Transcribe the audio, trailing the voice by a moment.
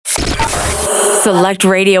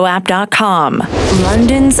SelectRadioApp.com,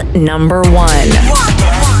 London's #1.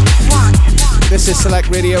 This is Select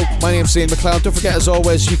Radio. My name's Neal McClelland. Don't forget, as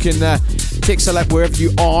always, you can take Select wherever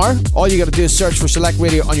you are. All you got to do is search for Select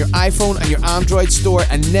Radio on your iPhone and your Android store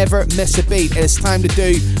and never miss a beat. It's time to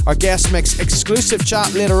do our guest mix. Exclusive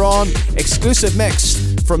chat later on. Exclusive mix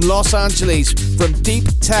from Los Angeles, from Deep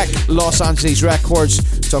Tech Los Angeles Records,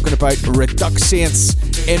 talking about Redux Saints.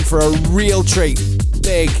 In for a real treat.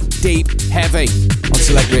 Big, deep, heavy on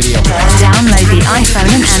Select Radio. Download the iPhone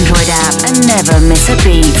and Android app and never miss a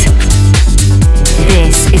beat.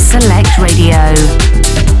 This is Select Radio.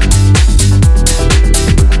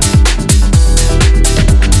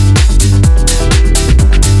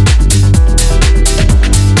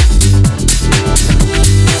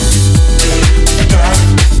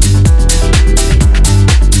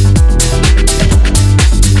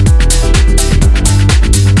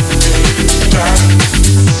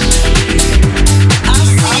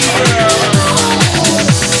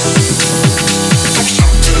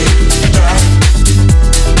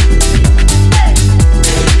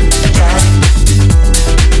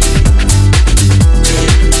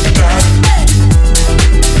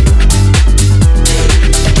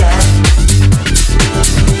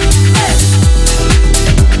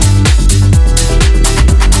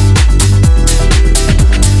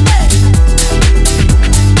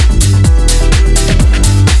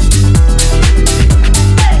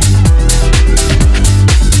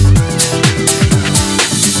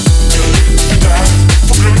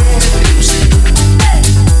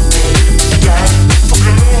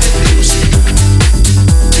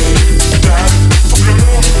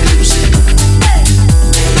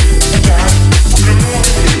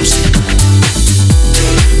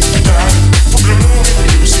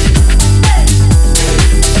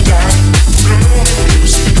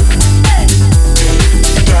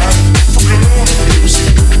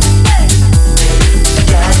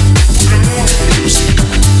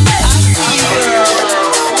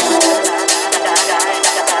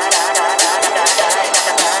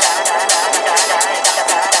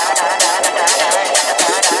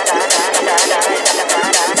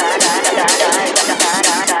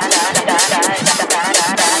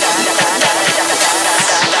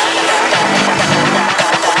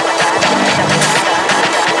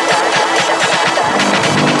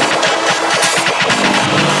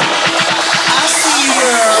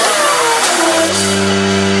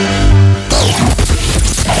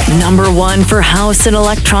 #1 for house and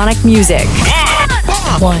electronic music.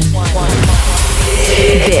 One.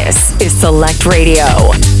 This is Select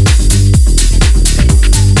Radio.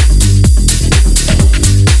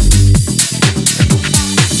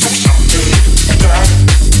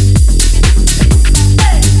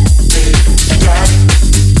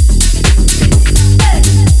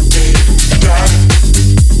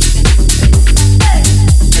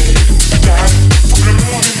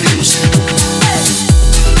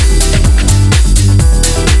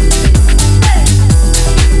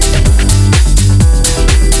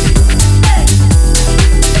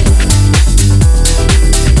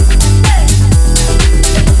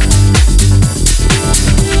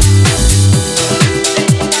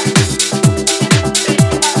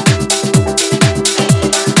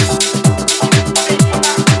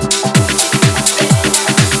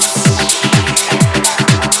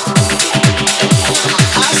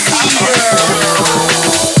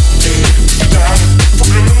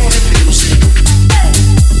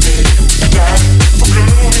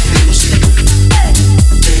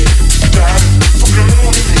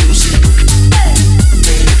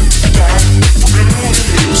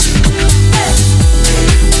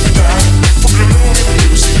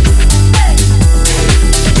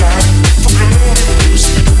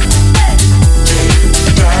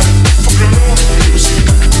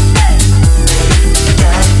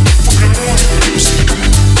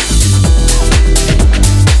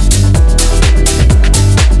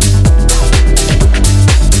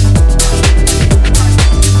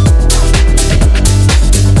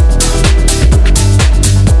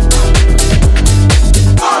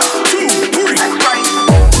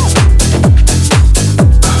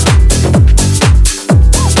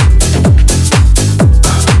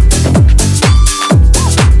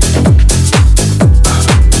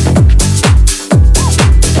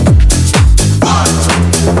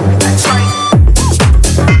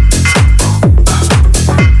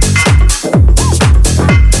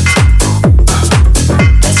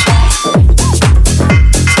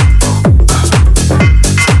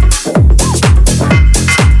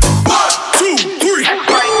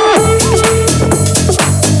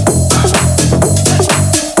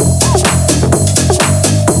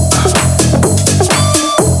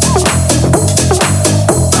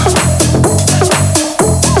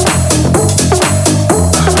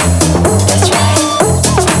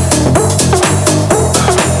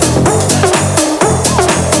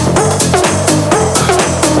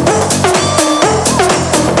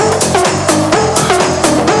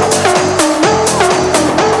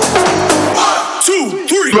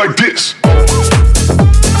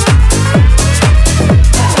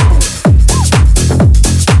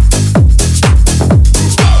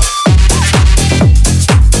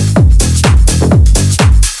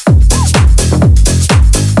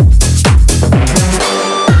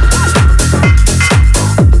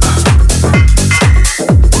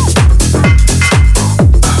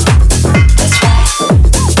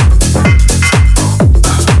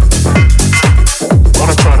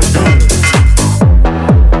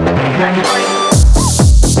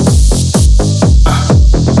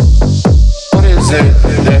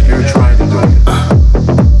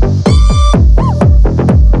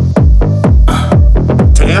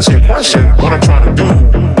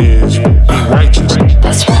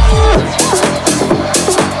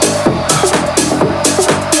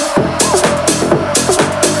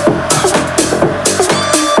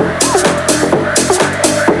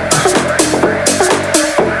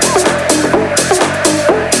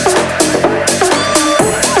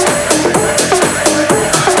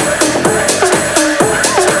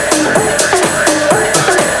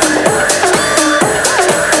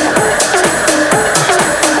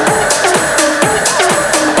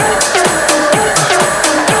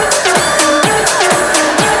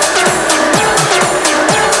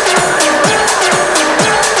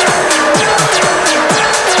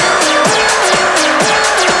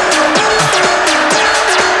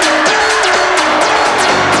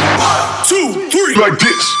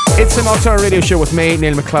 It's an Nocturnal Radio Show with me,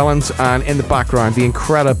 Neal McClelland, and in the background, the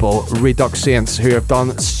incredible Redux Saints, who have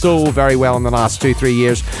done so very well in the last 2-3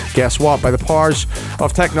 years. Guess what? By the powers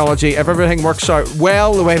of technology, if everything works out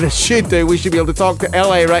well the way this should do, we should be able to talk to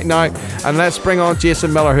LA right now. And let's bring on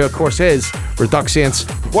Jason Miller, who of course is Redux Saints.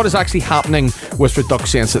 What is actually happening with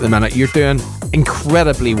Redux Saints at the minute? You're doing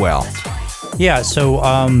incredibly well. Yeah, so,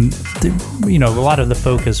 a lot of the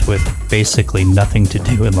focus with basically nothing to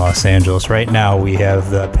do in Los Angeles. Right now, we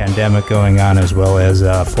have the pandemic going on as well as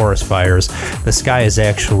forest fires. The sky is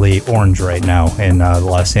actually orange right now in the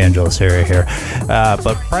Los Angeles area here.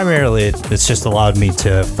 But primarily, it's just allowed me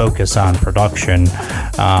to focus on production.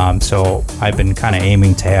 So I've been kind of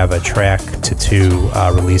aiming to have a track to 2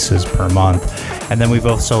 releases per month. And then we've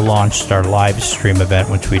also launched our live stream event,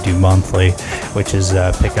 which we do monthly, which is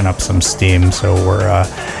picking up some steam. So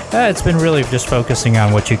it's been really just focusing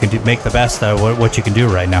on what you can do, make the best of what you can do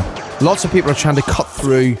right now. Lots of people are trying to cut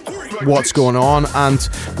through what's going on, and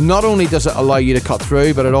not only does it allow you to cut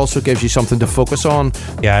through, but it also gives you something to focus on.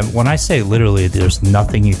 Yeah, when I say literally there's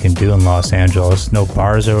nothing you can do in Los Angeles, no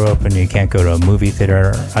bars are open, you can't go to a movie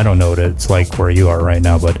theater. I don't know what it's like where you are right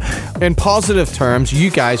now, but in positive terms, you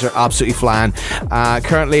guys are absolutely flying.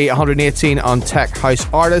 Currently 118 on Tech House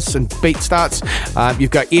Artists and Beat Stats. You've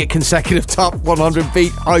got 8 consecutive top 100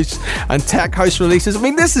 Beat House and Tech House releases. I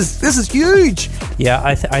mean, this is huge. Yeah,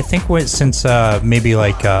 I think since maybe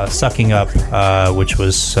like Sucking Up, which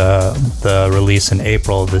was the release in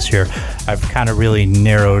April of this year, I've kind of really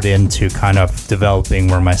narrowed into kind of developing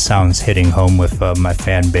where my sound's hitting home with my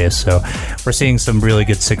fan base. So we're seeing some really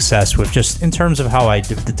good success with just in terms of how I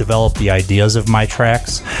develop the ideas of my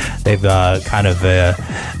tracks. They've kind of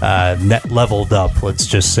net leveled up, let's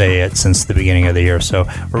just say it, since the beginning of the year. So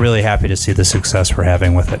we're really happy to see the success we're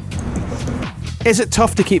having with it. Is it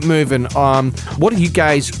tough to keep moving? What do you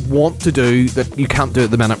guys want to do that you can't do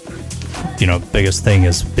at the minute? Biggest thing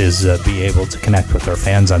is be able to connect with our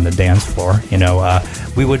fans on the dance floor.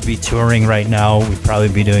 We would be touring right now. We'd probably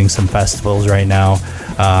be doing some festivals right now.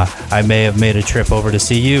 I may have made a trip over to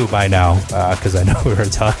see you by now, because I know we were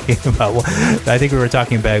talking about. I think we were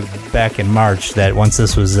talking back in March that once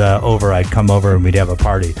this was over, I'd come over and we'd have a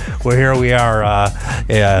party. Well, here we are,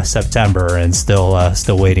 September, and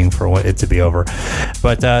still waiting for it to be over.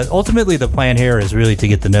 But ultimately, the plan here is really to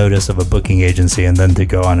get the notice of a booking agency and then to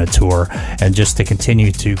go on a tour and just to continue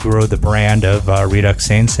to grow the brand of Redux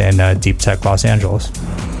Saints and Deep Tech Los Angeles.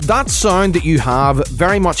 That sound that you have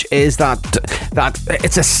very much is that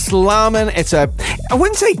it's a slamming. I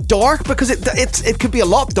wouldn't say dark because it could be a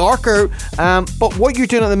lot darker. But what you're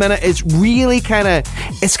doing at the minute is really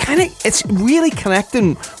it's really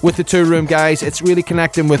connecting with the Two Room guys. It's really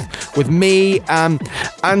connecting with me. And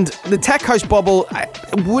the Tech House bubble,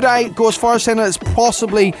 would I go as far as saying that it's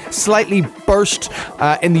possibly slightly burst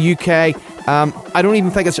in the UK? I don't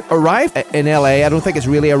even think it's arrived in LA. I don't think it's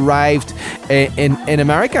really arrived in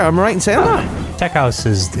America. Am I right in saying that? Tech house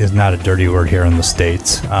is not a dirty word here in the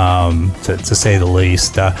States, to say the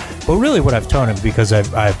least. But really what I've taught it, because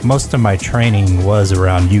I've most of my training was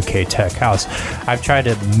around UK tech house, I've tried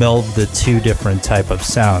to meld the two different type of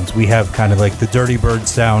sounds. We have kind of like the Dirty Bird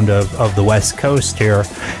sound of the West Coast here,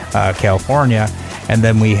 California, and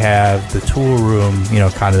then we have the Tool Room,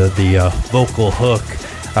 kind of the vocal hook,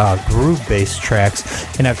 groove-based tracks,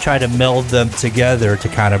 and I've tried to meld them together to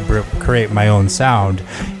kind of create my own sound.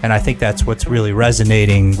 And I think that's what's really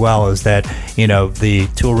resonating well, is that the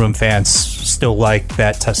Tool Room fans still like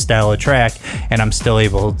that style of track, and I'm still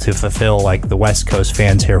able to fulfill like the West Coast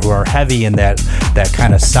fans here who are heavy in that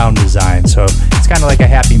kind of sound design. So it's kind of like a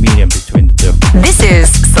happy medium between the two. This is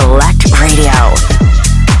Select Radio.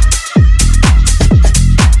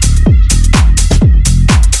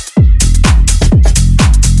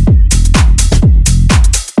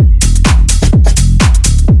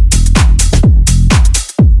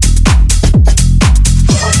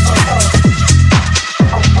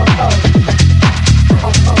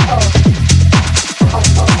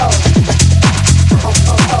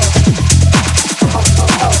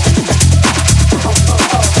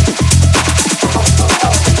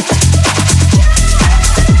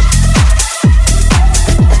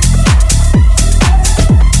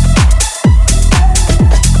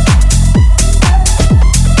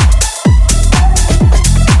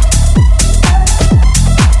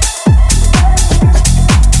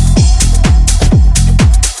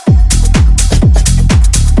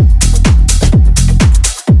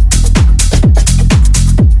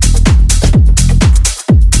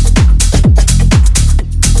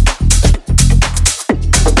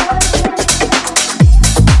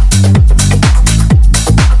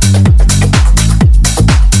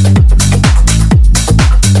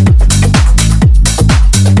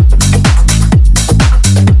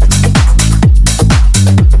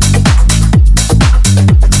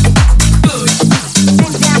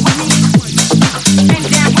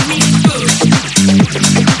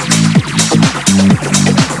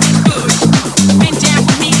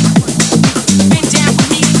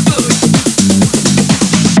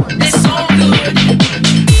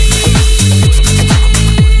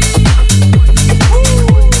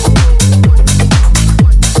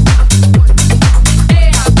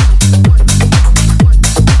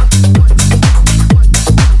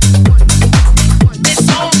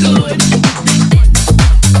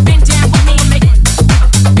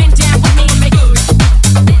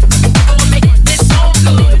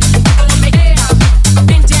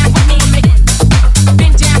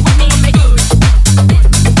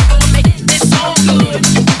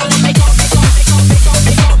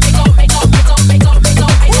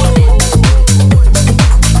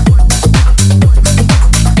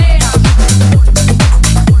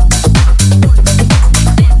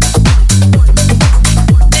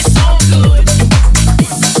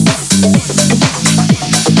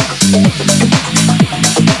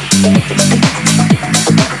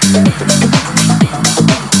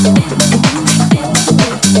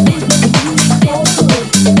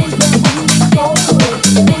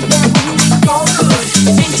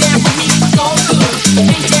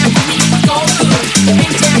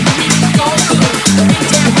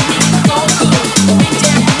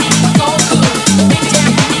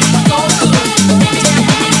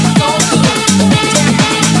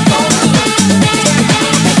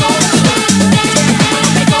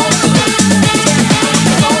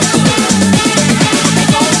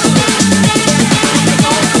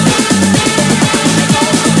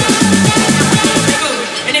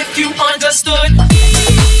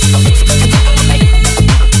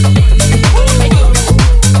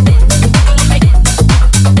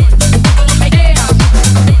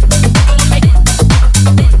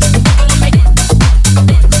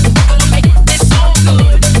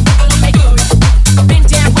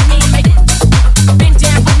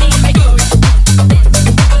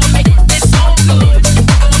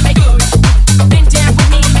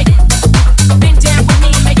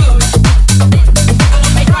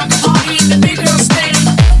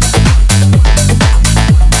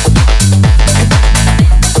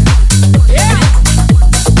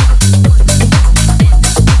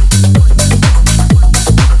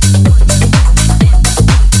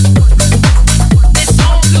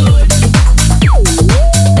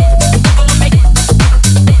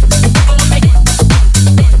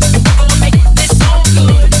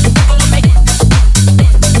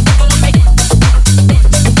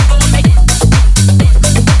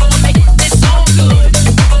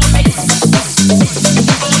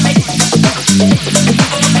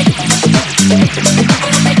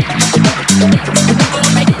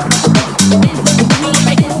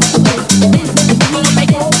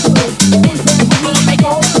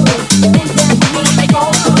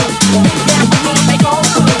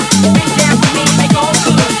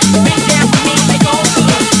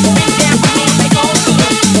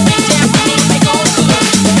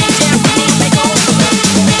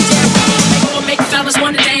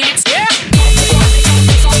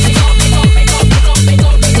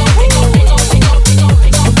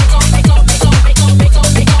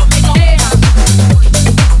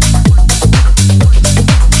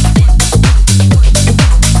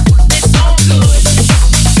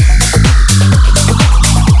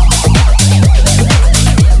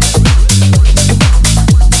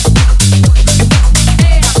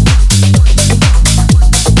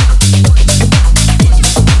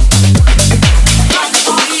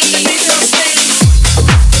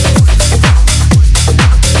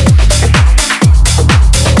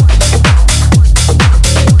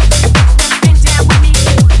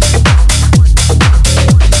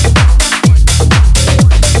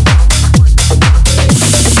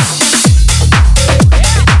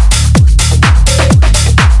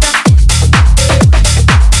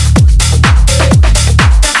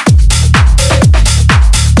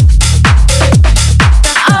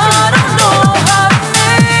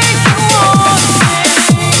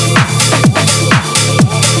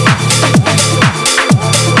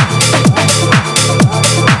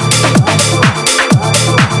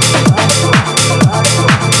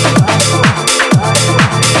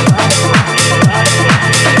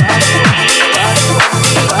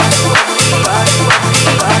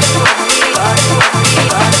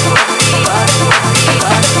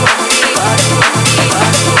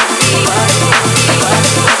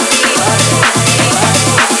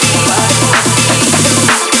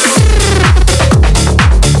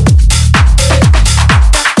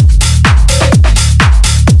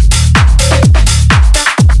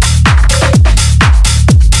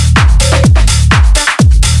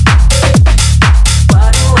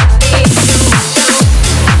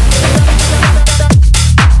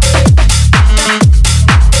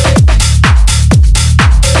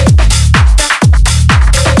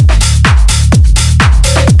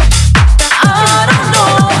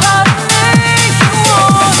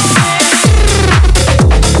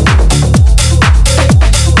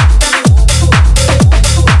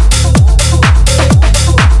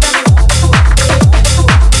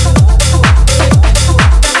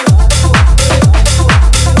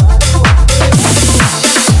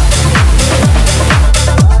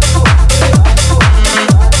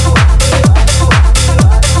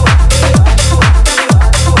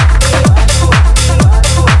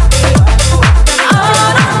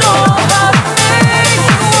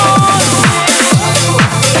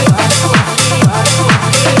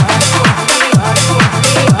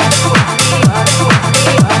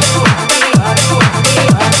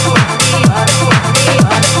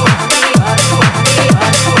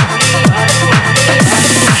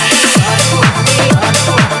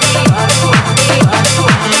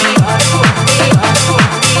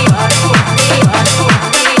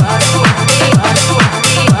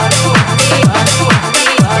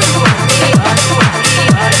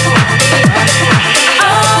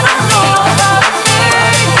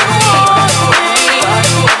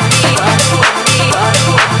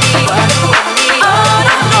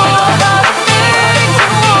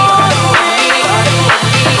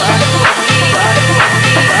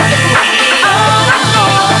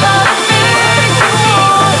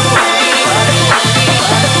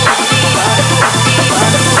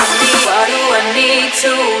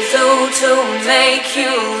 make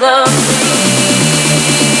you love me.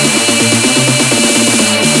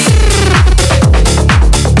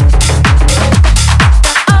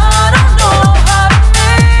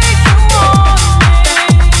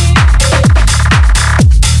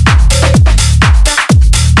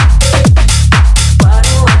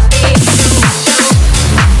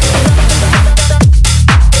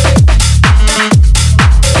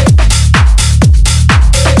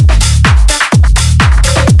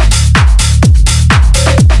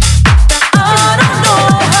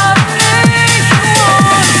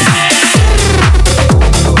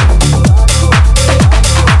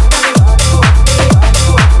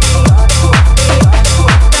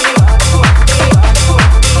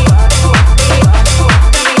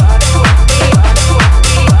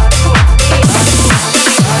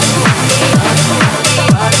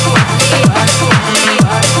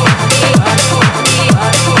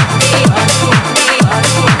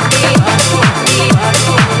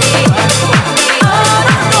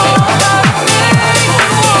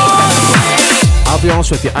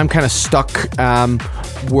 With you, I'm kind of stuck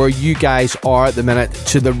where you guys are at the minute,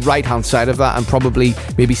 to the right hand side of that, and probably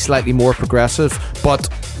maybe slightly more progressive, but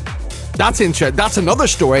that's interesting. That's another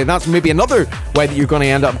story, and that's maybe another way that you're going to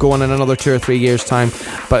end up going in another 2 or 3 years time.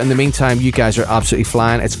 But in the meantime, you guys are absolutely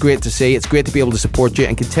flying. It's great to see. It's great to be able to support you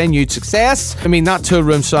and continued success. I mean, that tool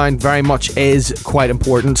room sound very much is quite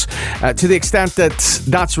important, to the extent that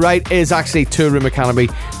That's Right is actually Tool Room Academy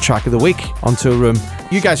track of the week on Tool Room.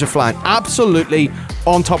 You guys are flying absolutely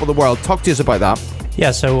on top of the world. Talk to us about that.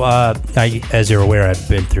 Yeah, so as you're aware, I've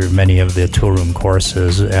been through many of the tool room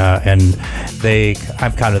courses, and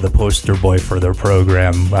I'm kind of the poster boy for their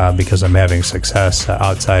program because I'm having success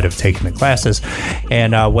outside of taking the classes.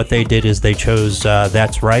 And what they did is they chose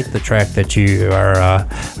That's Right, the track that you are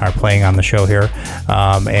playing on the show here,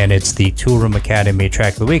 and it's the Tool Room Academy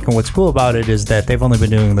track of the week. And what's cool about it is that they've only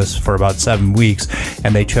been doing this for about 7 weeks,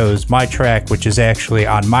 and they chose my track, which is actually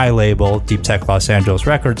on my label, Deep Tech Los Angeles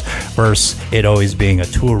Records, versus it always being a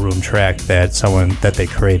tool room track that they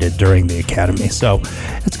created during the academy. So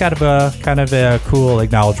it's kind of a cool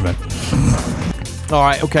acknowledgement. All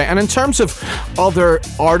right, okay. And in terms of other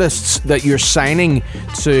artists that you're signing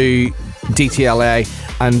to DTLA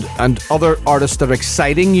and other artists that are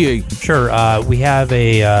exciting you? Sure. We have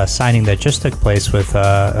a signing that just took place with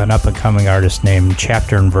an up-and-coming artist named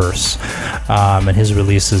Chapter and Verse, and his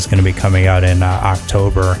release is going to be coming out in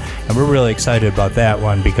October, and we're really excited about that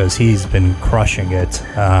one because he's been crushing it.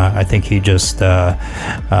 I think he just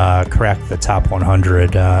cracked the top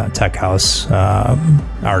 100 tech house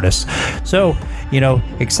artists. So,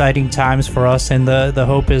 exciting times for us, and the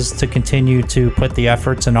hope is to continue to put the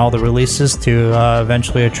efforts and all the releases to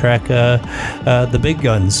eventually attract the big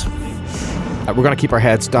guns. We're going to keep our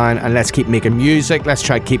heads down and let's keep making music. Let's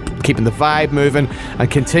try keeping the vibe moving,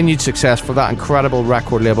 and continued success for that incredible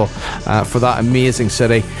record label, for that amazing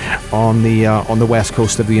city on the west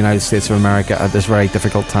coast of the United States of America at this very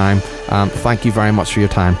difficult time. Thank you very much for your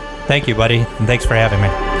time. Thank you, buddy, and thanks for having me.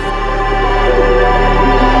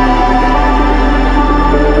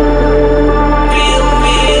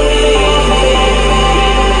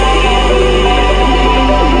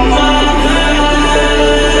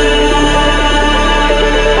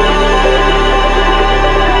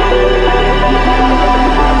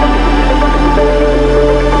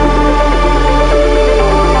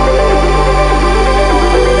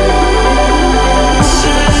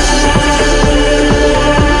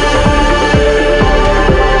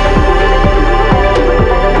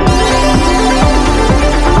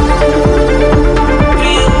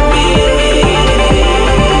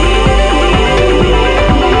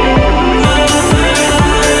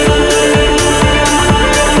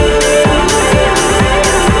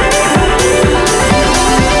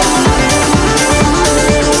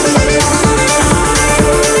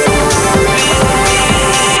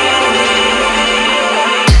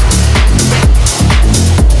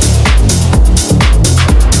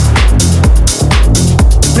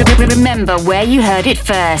 Remember where you heard it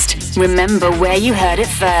first. Remember where you heard it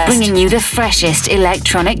first. Bringing you the freshest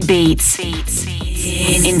electronic beats.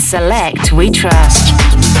 In Select, we trust.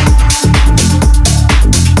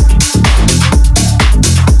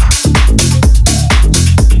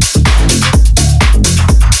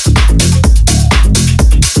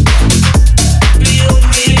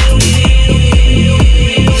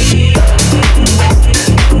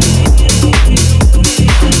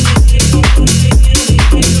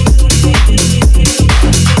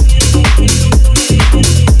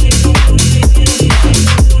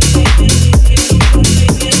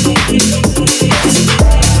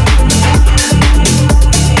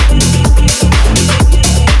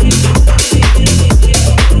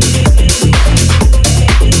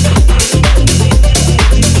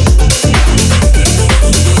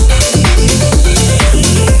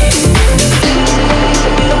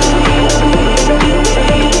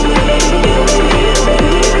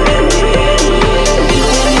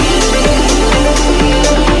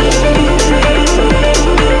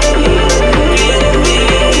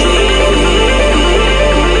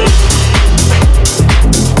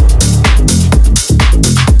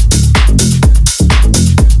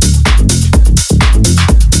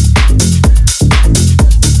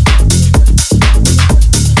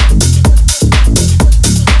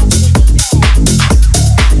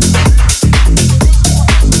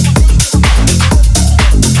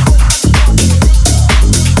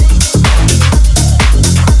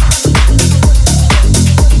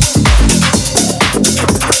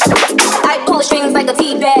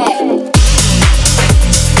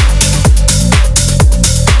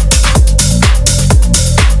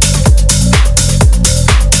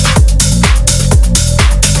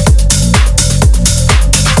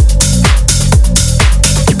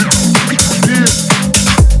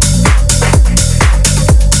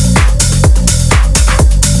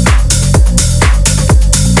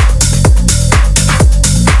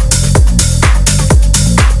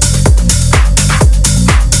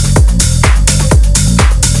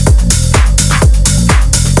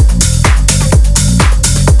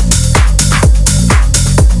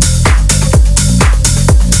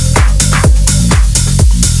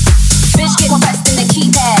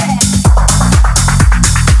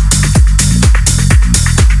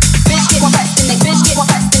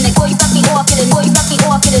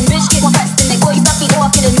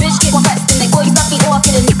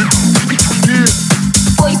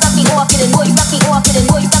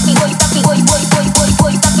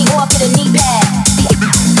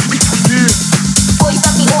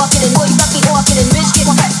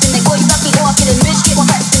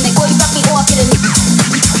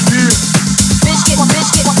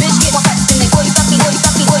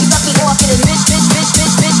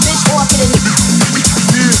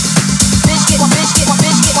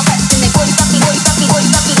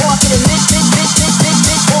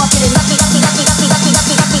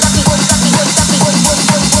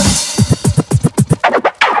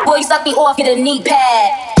 suck me off, get a knee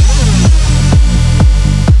pad.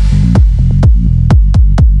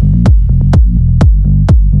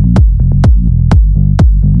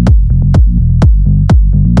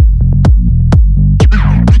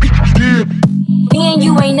 Me and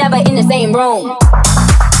you ain't never in the same room.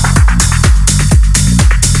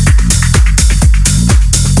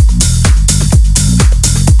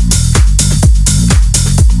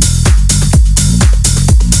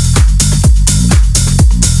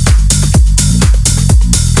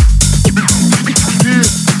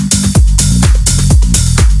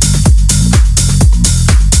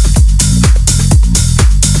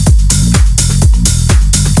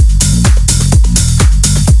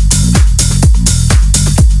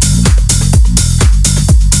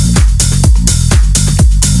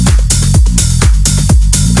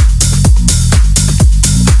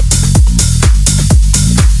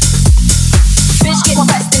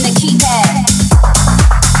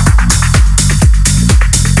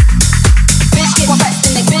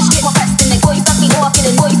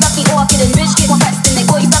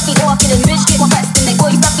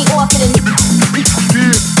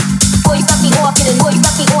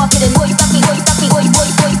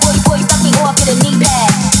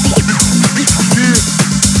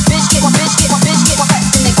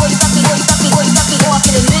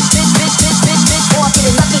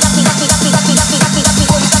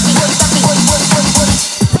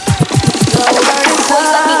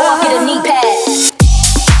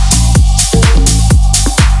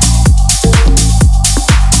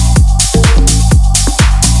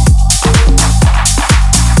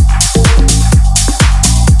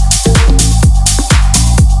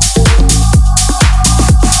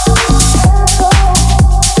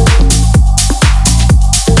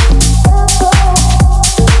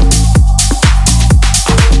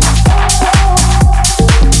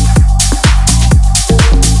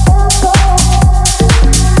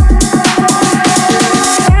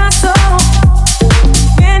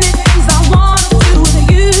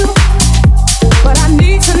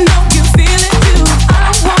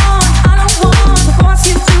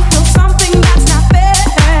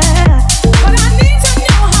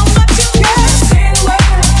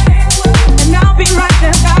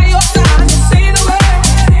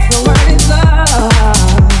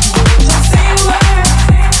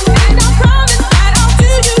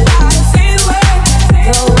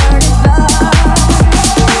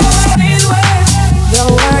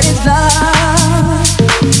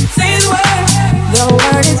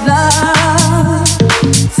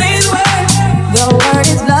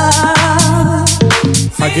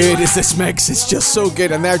 This mix is just so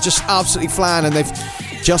good, and they're just absolutely flying, and they've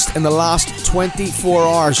just in the last 24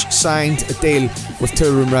 hours signed a deal with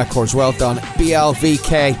Toolroom Records. Well done,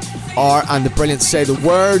 Blvckr and the brilliant Say the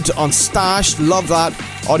Word on Stash, love that.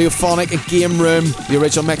 Audiophonik and Game Room, the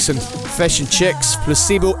original mix, and Fish and Chicks,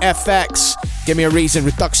 Placebo FX, Give Me a Reason,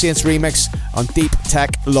 Redux remix on Deep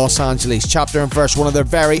Tech Los Angeles. Chapter and verse, one of their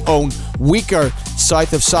very own, Blvckr,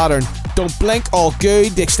 South of Saturn. Don't Blink, All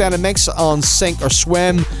Good, the extended mix on Sink or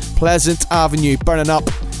Swim, Pleasant Avenue, Burning Up,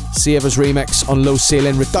 Savers remix on Low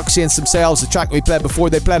Ceiling, Reduxians themselves, the track we played before,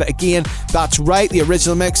 they played it again, that's right, the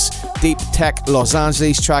original mix, Deep Tech Los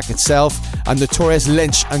Angeles track itself, and Notorious,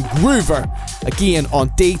 Lynch and Groover again on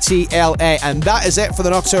DTLA. And that is it for the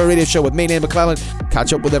Nocturnal Radio Show with me, Neal McClelland.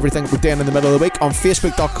 Catch up with everything we're doing in the middle of the week on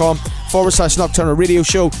facebook.com/Nocturnal Radio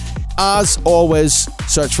Show. As always,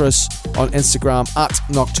 search for us on Instagram at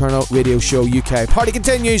Nocturnal Radio Show UK. Party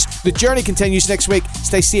continues, the journey continues next week.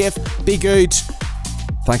 Stay safe, be good.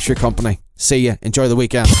 Thanks for your company. See you. Enjoy the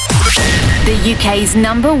weekend. The UK's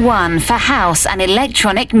 #1 for house and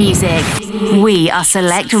electronic music. We are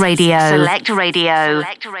Select Radio. Select Radio.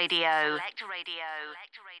 Select Radio. Select Radio.